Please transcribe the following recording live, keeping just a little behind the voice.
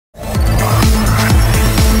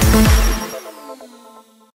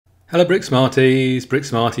Hello Brick Smarties, Brick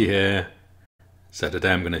Smarty here. So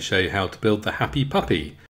today I'm going to show you how to build the Happy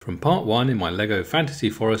Puppy from part 1 in my LEGO Fantasy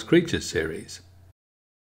Forest Creatures series.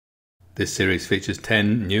 This series features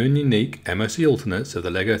 10 new and unique MOC alternates of the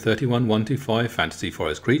LEGO 31125 Fantasy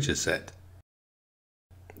Forest Creatures set.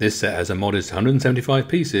 This set has a modest 175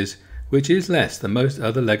 pieces, which is less than most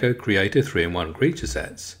other LEGO Creator 3-in-1 creature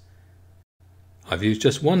sets. I've used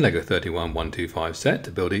just one LEGO 31125 set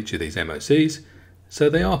to build each of these MOCs, so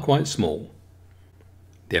they are quite small.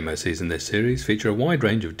 The MOCs in this series feature a wide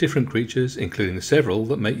range of different creatures, including several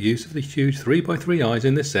that make use of the huge 3x3 eyes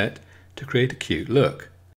in this set to create a cute look.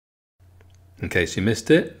 In case you missed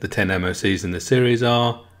it, the 10 MOCs in the series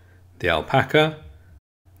are the Alpaca,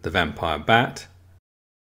 the Vampire Bat,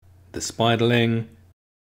 the Spiderling,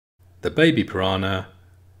 the Baby Piranha,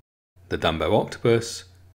 the Dumbo Octopus,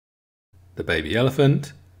 the Baby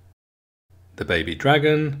Elephant, the Baby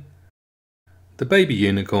Dragon, the Baby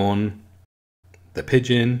Unicorn, the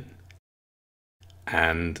Pigeon,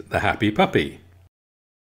 and the Happy Puppy.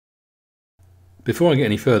 Before I get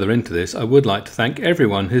any further into this, I would like to thank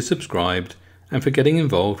everyone who's subscribed and for getting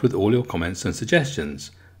involved with all your comments and suggestions.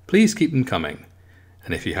 Please keep them coming.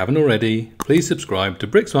 And if you haven't already, please subscribe to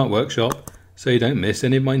Brick Smart Workshop so you don't miss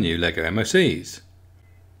any of my new LEGO MOCs.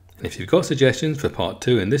 And if you've got suggestions for part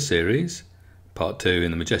 2 in this series, part 2 in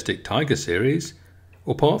the Majestic Tiger series,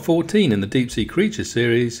 or part 14 in the Deep Sea Creatures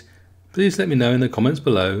series, please let me know in the comments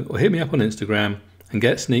below or hit me up on Instagram and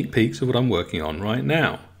get sneak peeks of what I'm working on right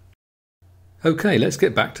now. Okay, let's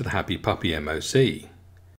get back to the Happy Puppy MOC.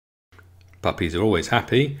 Puppies are always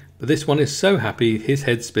happy, but this one is so happy his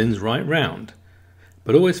head spins right round,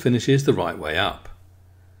 but always finishes the right way up.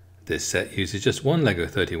 This set uses just one LEGO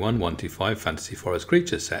 31125 Fantasy Forest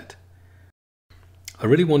Creatures set. I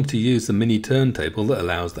really wanted to use the mini turntable that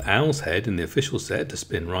allows the owl's head in the official set to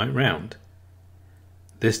spin right round.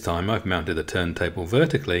 This time I've mounted the turntable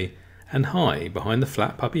vertically and high behind the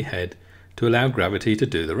flat puppy head to allow gravity to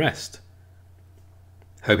do the rest.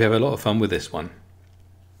 Hope you have a lot of fun with this one.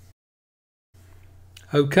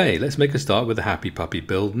 Okay, let's make a start with the Happy Puppy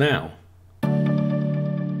build now.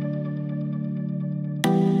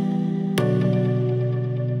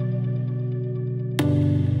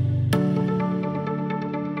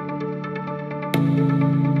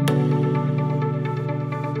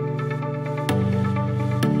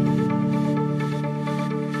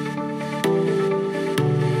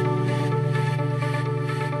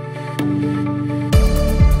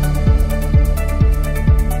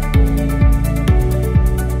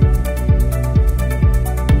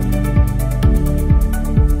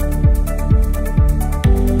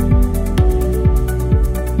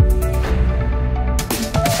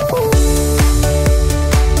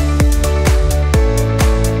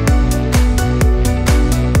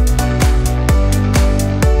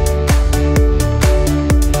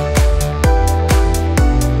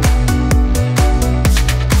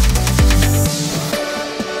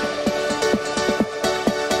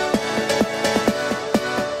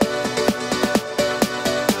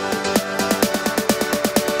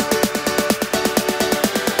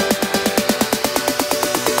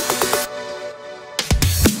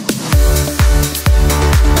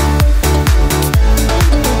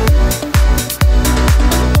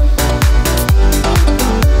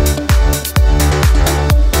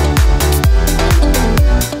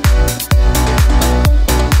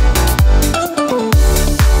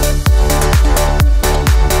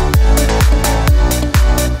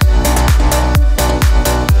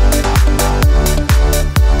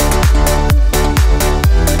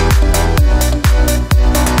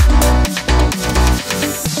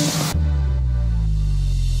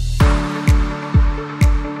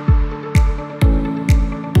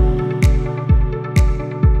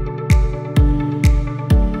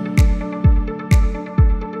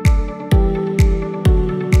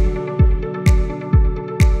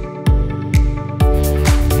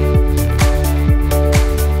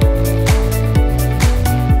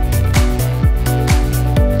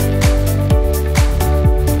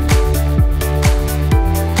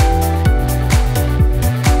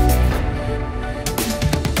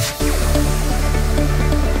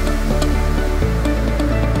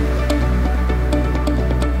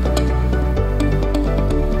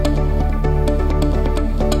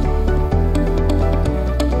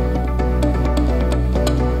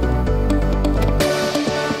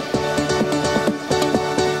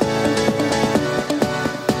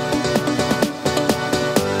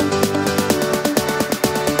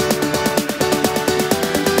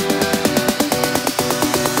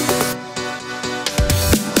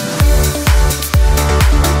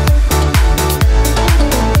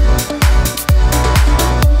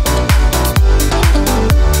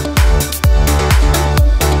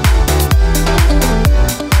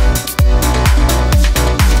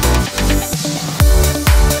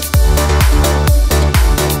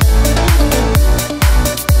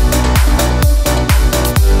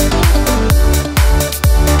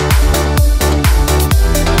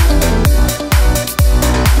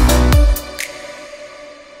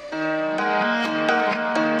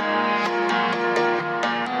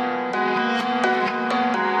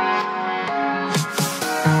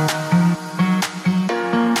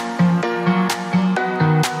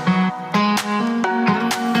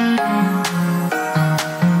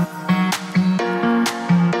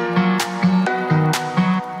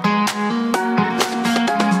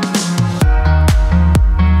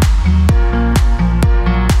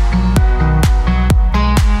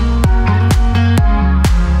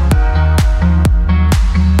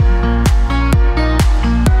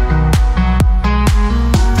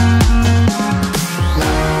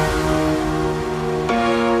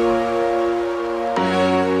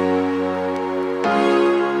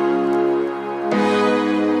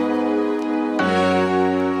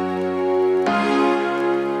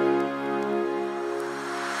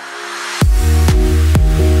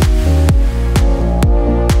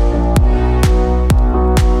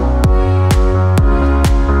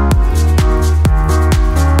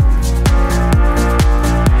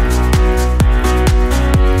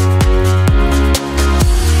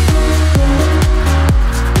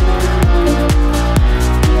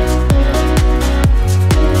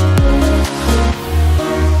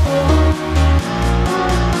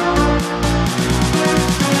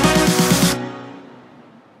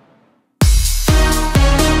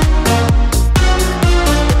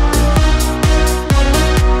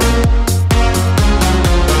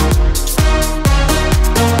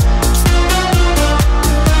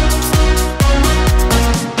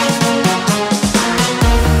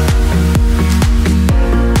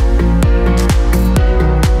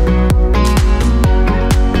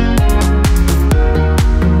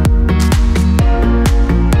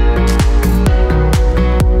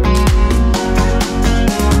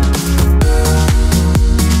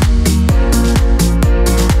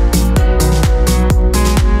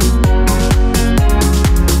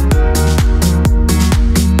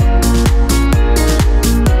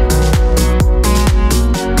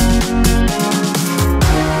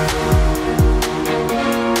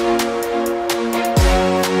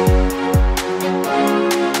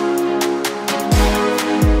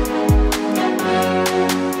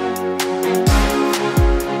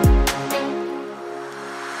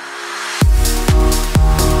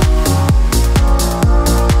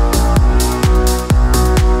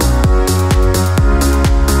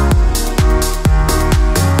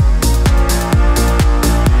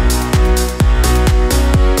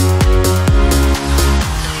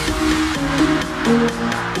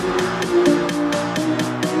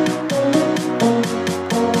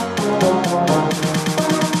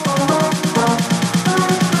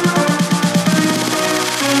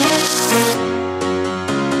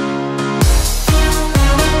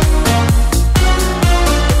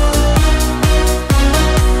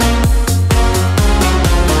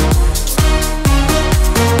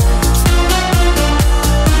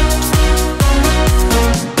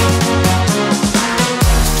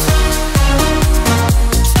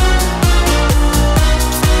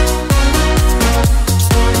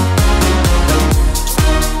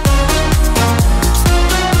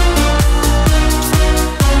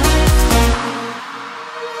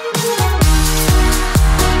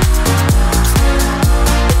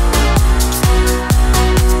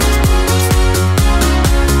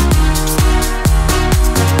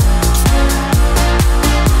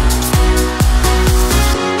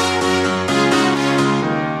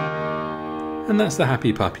 that's the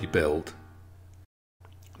Happy Puppy build.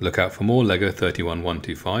 Look out for more LEGO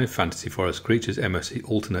 31125 Fantasy Forest Creatures MOC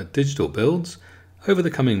alternate digital builds over the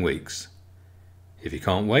coming weeks. If you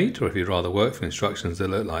can't wait, or if you'd rather work for instructions that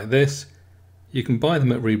look like this, you can buy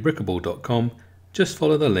them at rebrickable.com. Just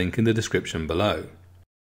follow the link in the description below.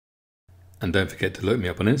 And don't forget to look me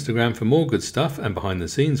up on Instagram for more good stuff and behind the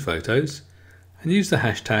scenes photos, and use the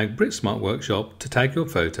hashtag BrickSmartWorkshop to tag your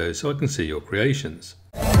photos so I can see your creations.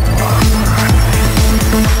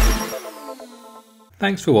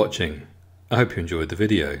 Thanks for watching. I hope you enjoyed the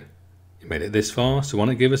video. You made it this far, so why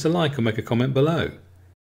not give us a like or make a comment below.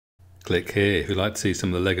 Click here if you'd like to see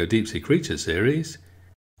some of the LEGO Deep Sea Creatures series,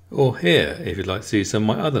 or here if you'd like to see some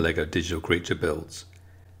of my other LEGO digital creature builds.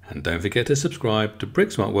 And don't forget to subscribe to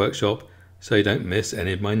BrickSmart Workshop so you don't miss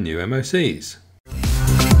any of my new MOCs.